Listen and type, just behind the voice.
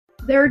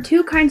There are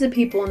two kinds of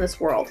people in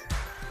this world.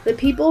 The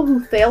people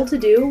who fail to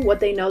do what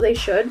they know they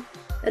should,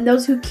 and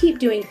those who keep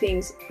doing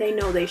things they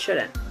know they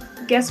shouldn't.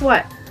 Guess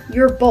what?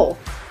 You're both.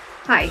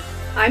 Hi,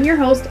 I'm your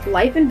host,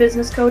 life and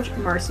business coach,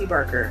 Marcy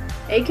Barker,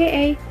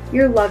 aka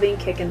your loving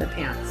kick in the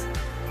pants.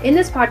 In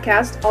this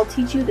podcast, I'll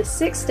teach you the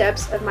 6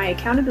 steps of my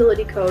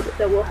accountability code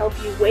that will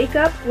help you wake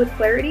up with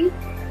clarity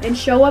and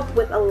show up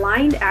with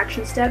aligned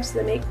action steps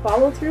that make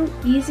follow through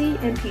easy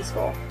and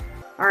peaceful.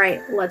 All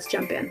right, let's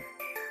jump in.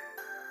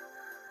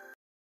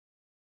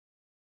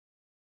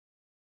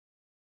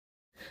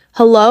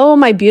 Hello,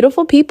 my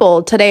beautiful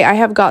people. Today I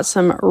have got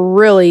some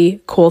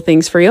really cool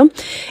things for you.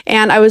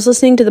 And I was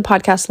listening to the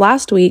podcast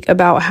last week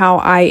about how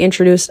I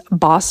introduced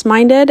Boss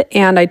Minded,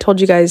 and I told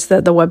you guys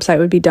that the website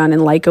would be done in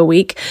like a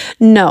week.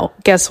 No,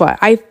 guess what?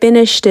 I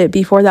finished it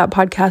before that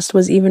podcast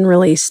was even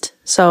released.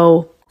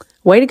 So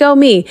way to go,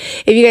 me.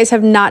 If you guys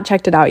have not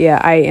checked it out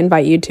yet, I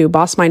invite you to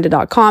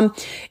bossminded.com.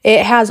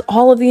 It has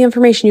all of the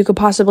information you could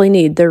possibly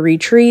need. The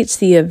retreats,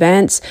 the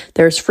events,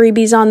 there's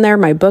freebies on there.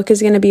 My book is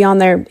going to be on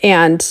there.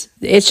 And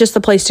it's just the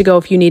place to go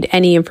if you need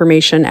any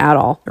information at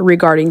all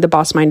regarding the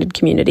Boss Minded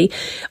community.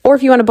 Or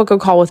if you want to book a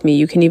call with me,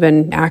 you can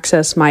even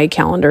access my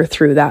calendar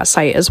through that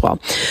site as well.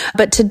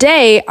 But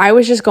today I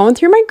was just going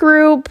through my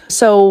group.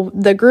 So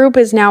the group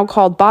is now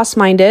called Boss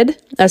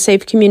Minded, a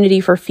safe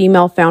community for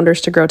female founders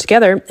to grow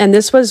together. And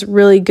this was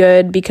really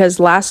good because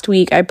last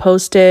week I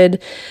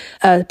posted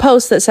a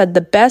post that said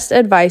the best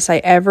advice I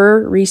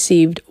ever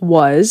received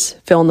was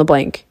fill in the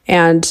blank.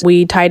 And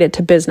we tied it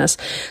to business.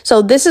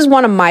 So this is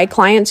one of my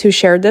clients who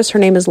shared this. Her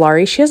name is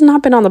Laurie. She has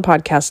not been on the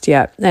podcast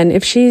yet. And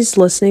if she's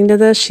listening to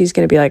this, she's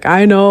going to be like,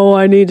 I know,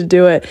 I need to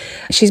do it.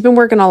 She's been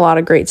working on a lot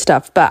of great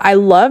stuff, but I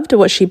loved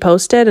what she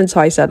posted. And so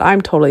I said,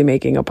 I'm totally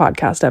making a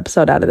podcast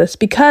episode out of this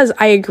because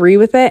I agree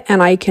with it.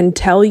 And I can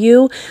tell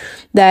you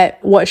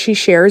that what she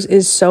shares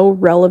is so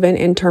relevant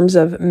in terms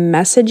of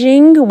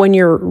messaging when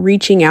you're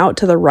reaching out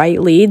to the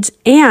right leads.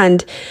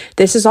 And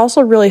this is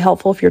also really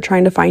helpful if you're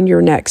trying to find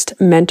your next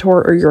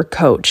mentor or your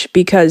coach,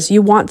 because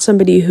you want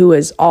somebody who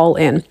is all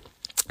in.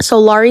 So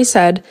Laurie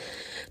said,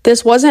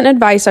 this wasn't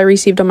advice I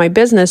received on my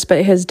business, but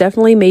it has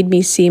definitely made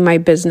me see my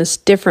business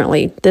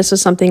differently. This is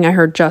something I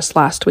heard just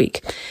last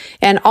week.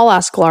 And I'll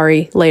ask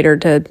Laurie later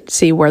to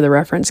see where the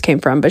reference came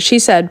from. But she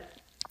said,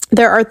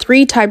 there are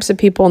 3 types of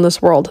people in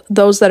this world: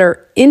 those that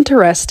are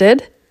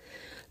interested,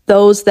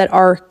 those that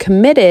are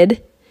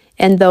committed,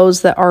 and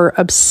those that are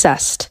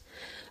obsessed.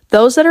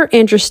 Those that are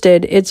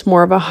interested, it's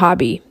more of a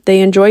hobby.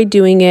 They enjoy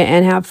doing it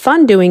and have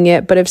fun doing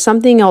it, but if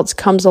something else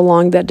comes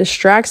along that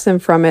distracts them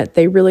from it,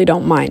 they really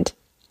don't mind.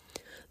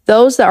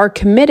 Those that are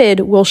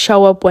committed will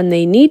show up when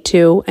they need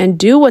to and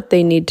do what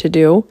they need to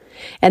do,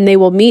 and they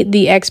will meet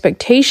the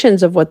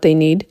expectations of what they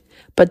need,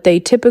 but they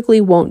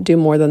typically won't do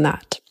more than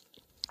that.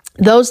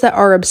 Those that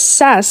are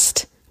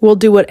obsessed will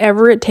do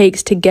whatever it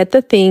takes to get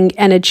the thing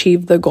and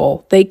achieve the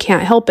goal. They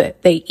can't help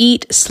it. They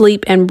eat,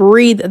 sleep, and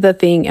breathe the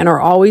thing and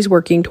are always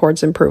working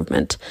towards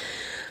improvement.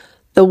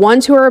 The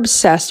ones who are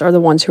obsessed are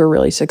the ones who are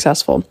really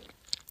successful.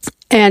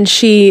 And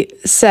she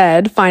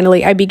said,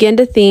 finally, I begin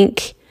to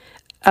think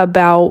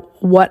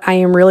about what I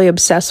am really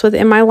obsessed with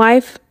in my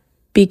life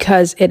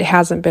because it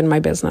hasn't been my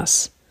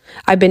business.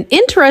 I've been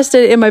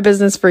interested in my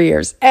business for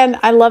years. And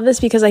I love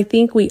this because I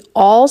think we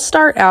all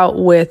start out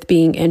with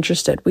being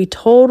interested. We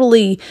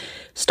totally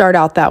start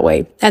out that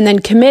way. And then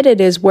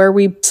committed is where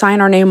we sign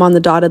our name on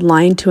the dotted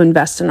line to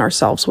invest in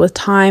ourselves with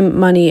time,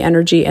 money,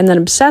 energy. And then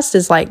obsessed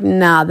is like,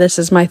 nah, this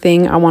is my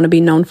thing. I want to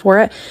be known for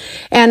it.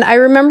 And I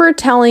remember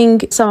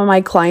telling some of my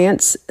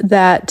clients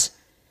that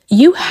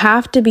you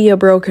have to be a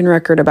broken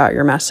record about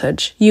your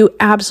message. You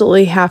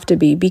absolutely have to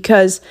be,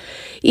 because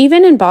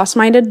even in Boss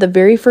Minded, the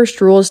very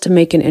first rule is to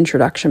make an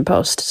introduction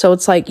post. So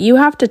it's like, you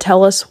have to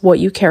tell us what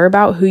you care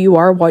about, who you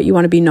are, what you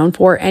want to be known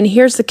for. And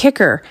here's the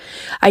kicker.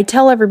 I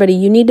tell everybody,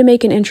 you need to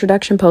make an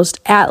introduction post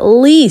at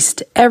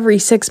least every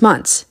 6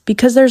 months,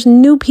 because there's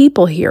new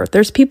people here.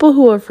 There's people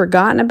who have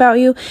forgotten about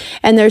you,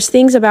 and there's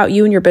things about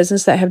you and your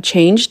business that have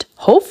changed,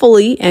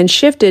 hopefully, and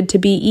shifted to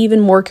be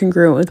even more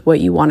congruent with what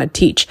you want to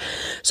teach.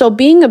 So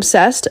being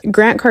obsessed,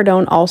 Grant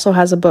Cardone also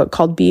has a book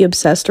called Be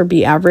Obsessed or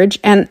Be Average.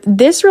 And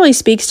this really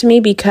speaks to me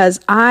because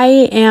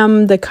I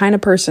am the kind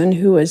of person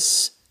who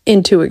is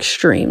into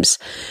extremes.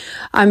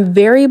 I'm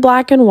very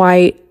black and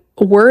white.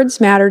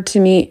 Words matter to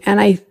me, and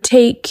I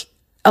take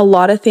a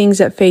lot of things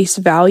at face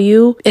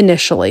value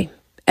initially.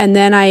 And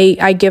then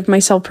I give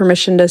myself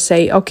permission to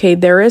say, okay,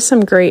 there is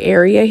some gray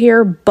area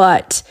here,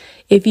 but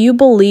if you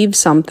believe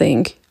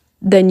something,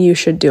 then you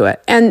should do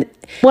it. And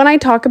when I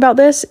talk about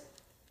this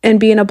and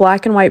being a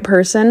black and white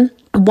person,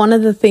 one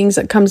of the things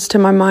that comes to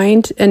my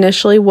mind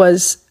initially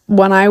was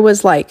when I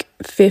was like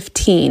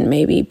 15,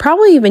 maybe,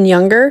 probably even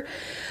younger,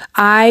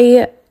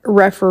 I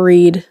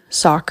refereed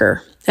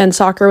soccer, and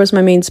soccer was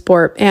my main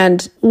sport.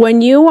 And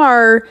when you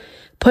are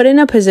put in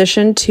a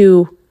position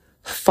to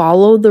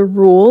follow the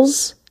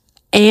rules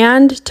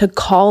and to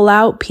call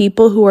out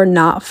people who are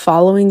not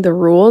following the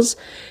rules,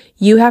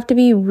 you have to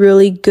be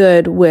really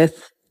good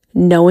with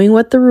knowing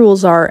what the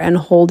rules are and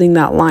holding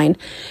that line.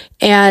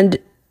 And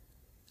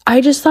I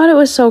just thought it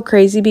was so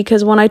crazy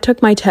because when I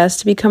took my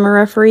test to become a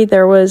referee,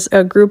 there was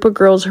a group of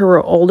girls who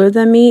were older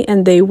than me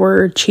and they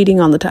were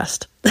cheating on the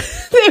test.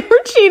 They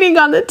were cheating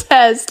on the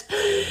test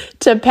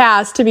to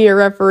pass to be a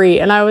referee.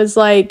 And I was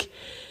like,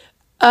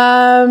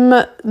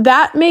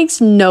 that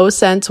makes no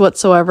sense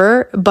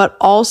whatsoever. But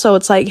also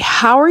it's like,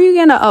 how are you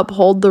going to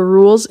uphold the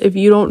rules if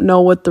you don't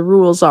know what the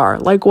rules are?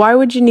 Like, why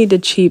would you need to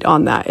cheat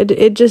on that?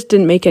 It just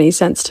didn't make any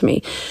sense to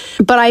me.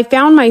 But I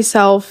found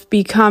myself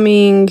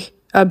becoming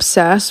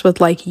obsessed with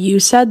like, you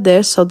said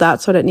this, so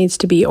that's what it needs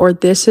to be, or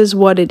this is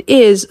what it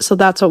is, so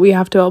that's what we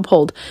have to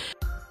uphold.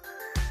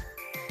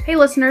 Hey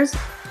listeners,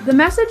 the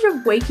message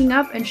of waking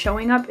up and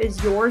showing up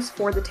is yours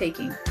for the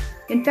taking.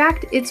 In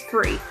fact, it's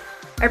free.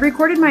 I've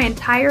recorded my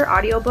entire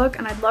audiobook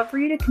and I'd love for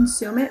you to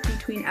consume it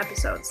between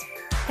episodes.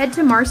 Head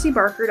to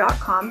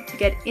marcybarker.com to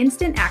get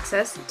instant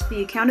access to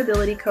the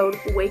accountability code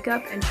Wake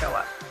Up and Show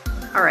Up.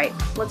 All right,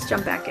 let's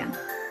jump back in.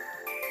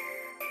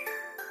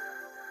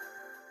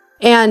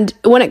 And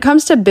when it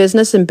comes to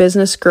business and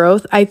business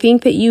growth, I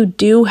think that you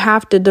do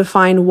have to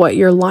define what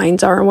your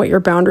lines are and what your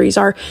boundaries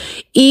are,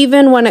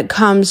 even when it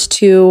comes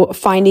to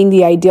finding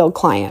the ideal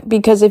client.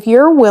 Because if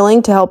you're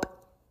willing to help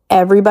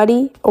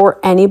everybody or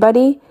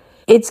anybody,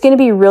 it's going to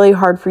be really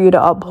hard for you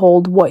to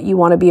uphold what you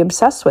want to be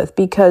obsessed with.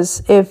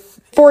 Because if,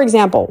 for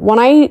example, when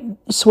I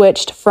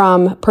switched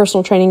from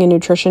personal training and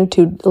nutrition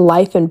to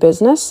life and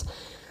business,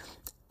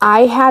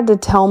 I had to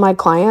tell my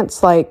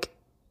clients, like,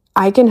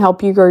 I can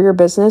help you grow your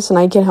business and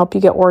I can help you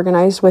get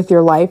organized with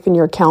your life and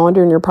your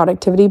calendar and your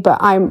productivity,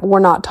 but we're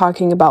not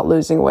talking about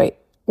losing weight.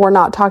 We're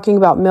not talking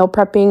about meal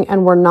prepping,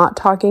 and we're not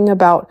talking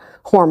about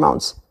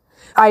hormones.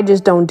 I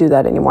just don't do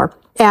that anymore.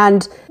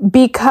 And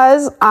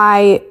because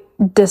I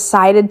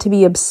decided to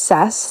be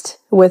obsessed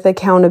with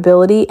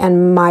accountability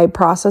and my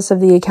process of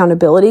the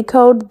accountability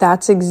code,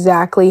 that's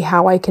exactly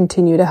how I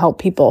continue to help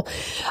people.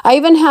 I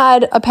even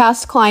had a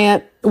past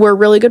client. We're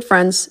really good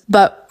friends,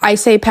 but I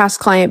say past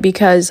client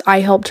because I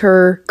helped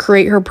her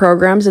create her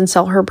programs and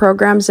sell her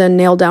programs and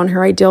nail down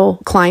her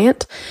ideal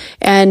client.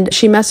 And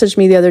she messaged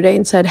me the other day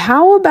and said,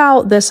 how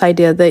about this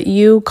idea that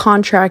you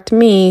contract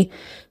me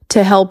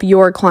to help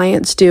your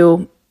clients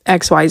do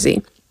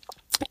XYZ?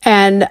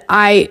 And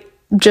I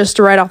just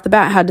right off the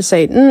bat had to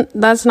say,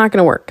 that's not going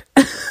to work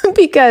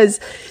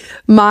because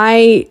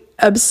my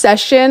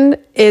obsession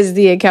is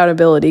the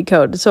accountability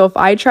code. So if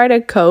I try to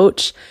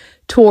coach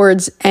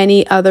towards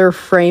any other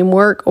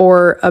framework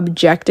or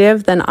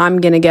objective, then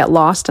I'm going to get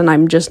lost and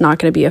I'm just not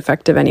going to be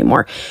effective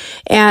anymore.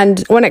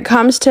 And when it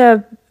comes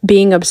to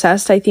being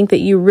obsessed, I think that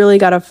you really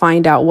got to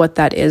find out what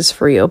that is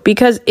for you,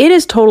 because it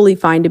is totally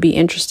fine to be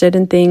interested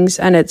in things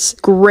and it's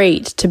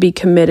great to be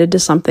committed to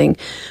something.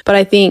 But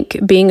I think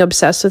being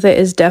obsessed with it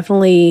is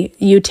definitely,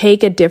 you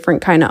take a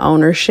different kind of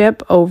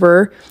ownership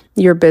over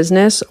your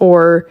business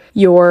or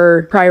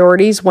your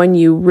priorities when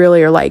you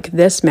really are like,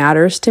 this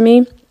matters to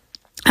me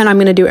and I'm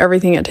going to do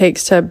everything it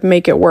takes to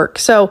make it work.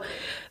 So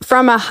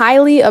from a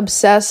highly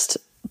obsessed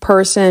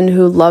person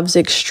who loves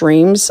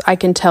extremes, I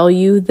can tell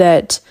you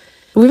that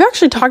we've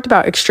actually talked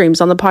about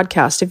extremes on the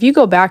podcast. If you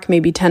go back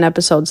maybe 10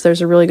 episodes,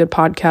 there's a really good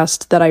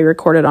podcast that I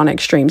recorded on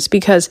extremes,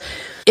 because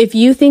if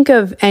you think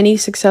of any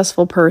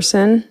successful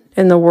person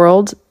in the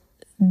world,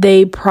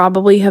 they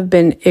probably have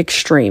been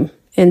extreme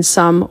in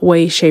some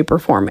way, shape, or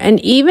form.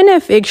 And even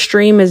if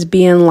extreme is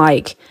being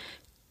like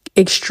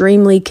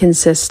extremely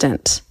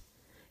consistent,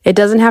 it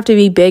doesn't have to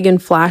be big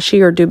and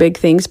flashy or do big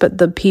things, but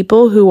the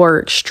people who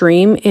are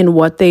extreme in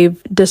what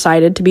they've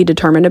decided to be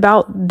determined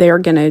about, they're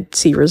going to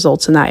see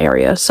results in that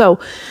area. So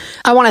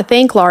I want to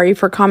thank Laurie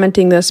for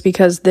commenting this,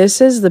 because this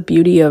is the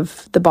beauty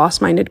of the Boss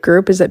Minded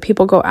group, is that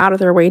people go out of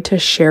their way to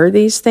share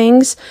these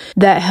things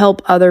that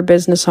help other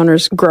business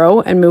owners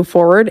grow and move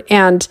forward.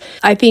 And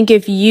I think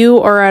if you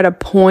are at a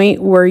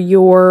point where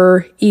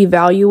you're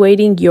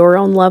evaluating your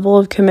own level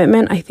of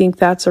commitment, I think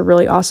that's a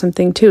really awesome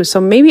thing too. So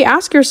maybe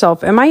ask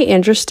yourself, am I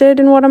interested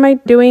in what am I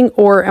doing,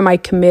 or am I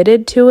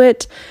committed to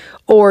it,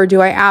 or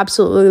do I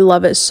absolutely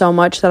love it so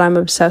much that I'm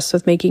obsessed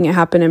with making it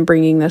happen and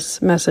bringing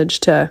this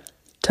message to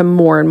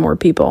more and more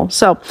people?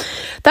 So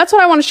that's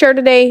what I want to share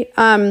today.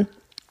 A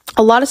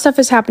lot of stuff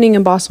is happening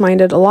in Boss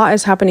Minded. A lot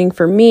is happening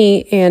for me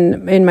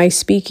in my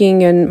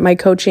speaking and my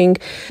coaching.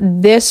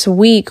 This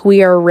week,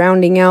 we are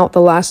rounding out the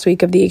last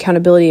week of the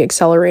Accountability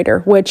Accelerator,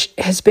 which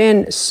has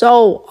been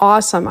so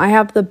awesome. I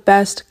have the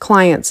best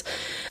clients.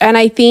 And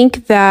I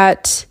think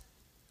that,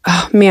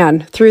 oh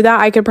man, through that,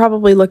 I could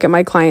probably look at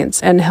my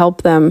clients and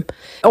help them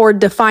or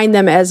define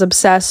them as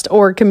obsessed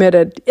or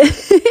committed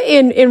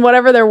in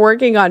whatever they're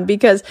working on,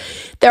 because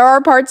there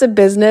are parts of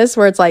business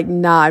where it's like,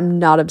 nah, I'm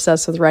not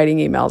obsessed with writing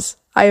emails.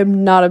 I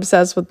am not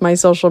obsessed with my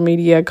social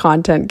media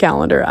content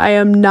calendar. I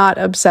am not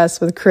obsessed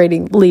with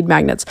creating lead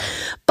magnets.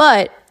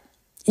 But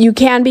you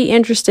can be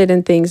interested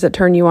in things that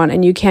turn you on,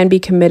 and you can be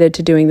committed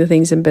to doing the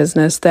things in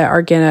business that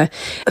are going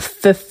to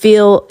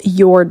fulfill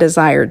your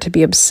desire to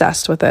be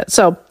obsessed with it.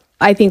 So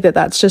I think that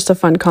that's just a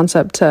fun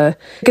concept to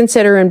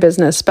consider in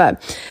business.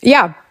 But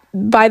yeah,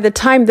 by the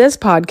time this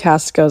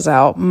podcast goes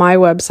out, my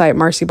website,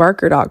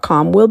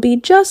 marcybarker.com, will be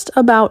just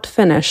about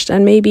finished.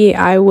 And maybe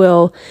I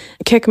will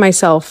kick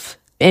myself,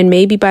 and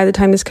maybe by the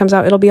time this comes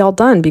out, it'll be all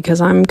done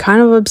because I'm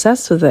kind of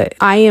obsessed with it.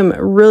 I am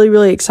really,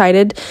 really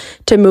excited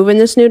to move in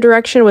this new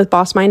direction with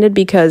Boss Minded,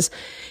 because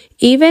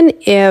even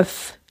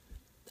if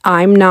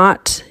I'm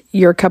not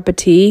your cup of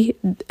tea,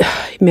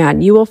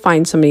 man, you will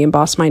find somebody in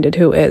Boss Minded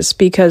who is,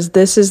 because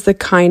this is the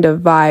kind of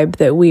vibe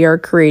that we are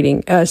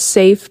creating, a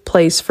safe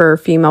place for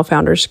female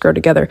founders to grow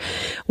together.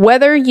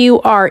 Whether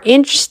you are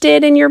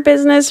interested in your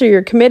business, or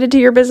you're committed to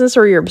your business,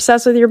 or you're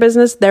obsessed with your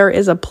business, there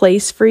is a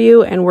place for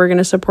you, and we're going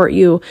to support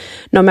you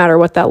no matter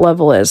what that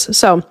level is.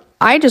 So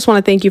I just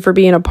want to thank you for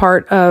being a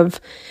part of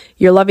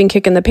your loving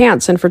kick in the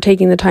pants and for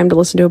taking the time to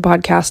listen to a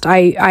podcast.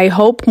 I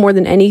hope more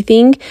than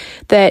anything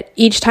that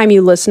each time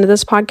you listen to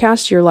this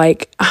podcast, you're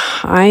like,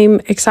 I'm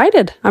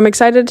excited. I'm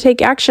excited to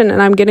take action,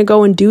 and I'm going to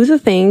go and do the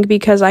thing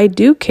because I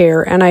do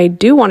care and I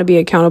do want to be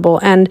accountable.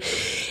 And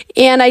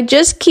I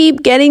just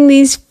keep getting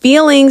these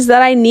feelings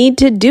that I need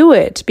to do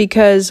it,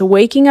 because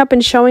waking up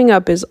and showing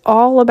up is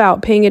all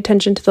about paying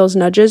attention to those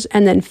nudges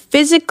and then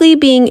physically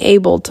being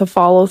able to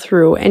follow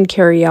through and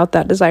carry out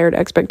that desired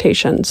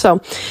expectation. So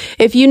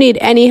if you need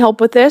any help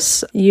with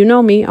this, you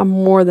know me, I'm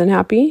more than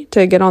happy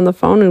to get on the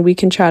phone and we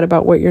can chat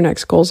about what your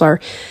next goals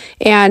are.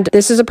 And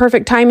this is a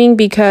perfect timing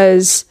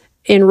because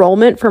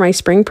enrollment for my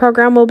spring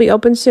program will be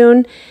open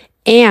soon.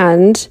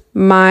 And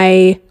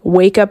my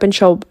Wake Up and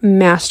Show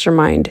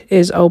Mastermind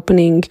is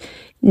opening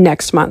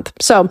next month.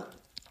 So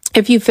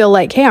if you feel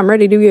like, hey, I'm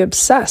ready to be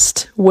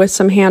obsessed with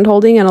some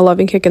hand-holding and a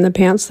loving kick in the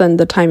pants, then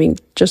the timing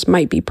just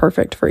might be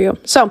perfect for you.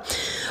 So,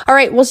 all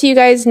right, we'll see you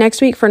guys next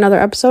week for another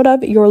episode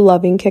of Your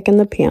Loving Kick in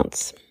the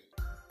Pants.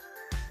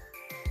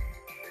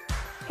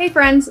 Hey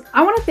friends,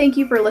 I want to thank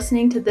you for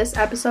listening to this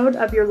episode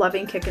of Your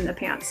Loving Kick in the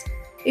Pants.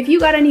 If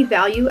you got any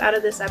value out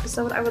of this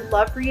episode, I would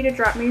love for you to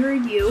drop me a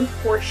review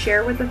or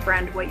share with a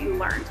friend what you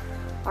learned.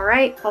 All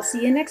right, I'll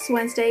see you next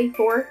Wednesday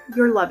for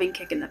Your Loving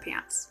Kick in the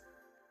Pants.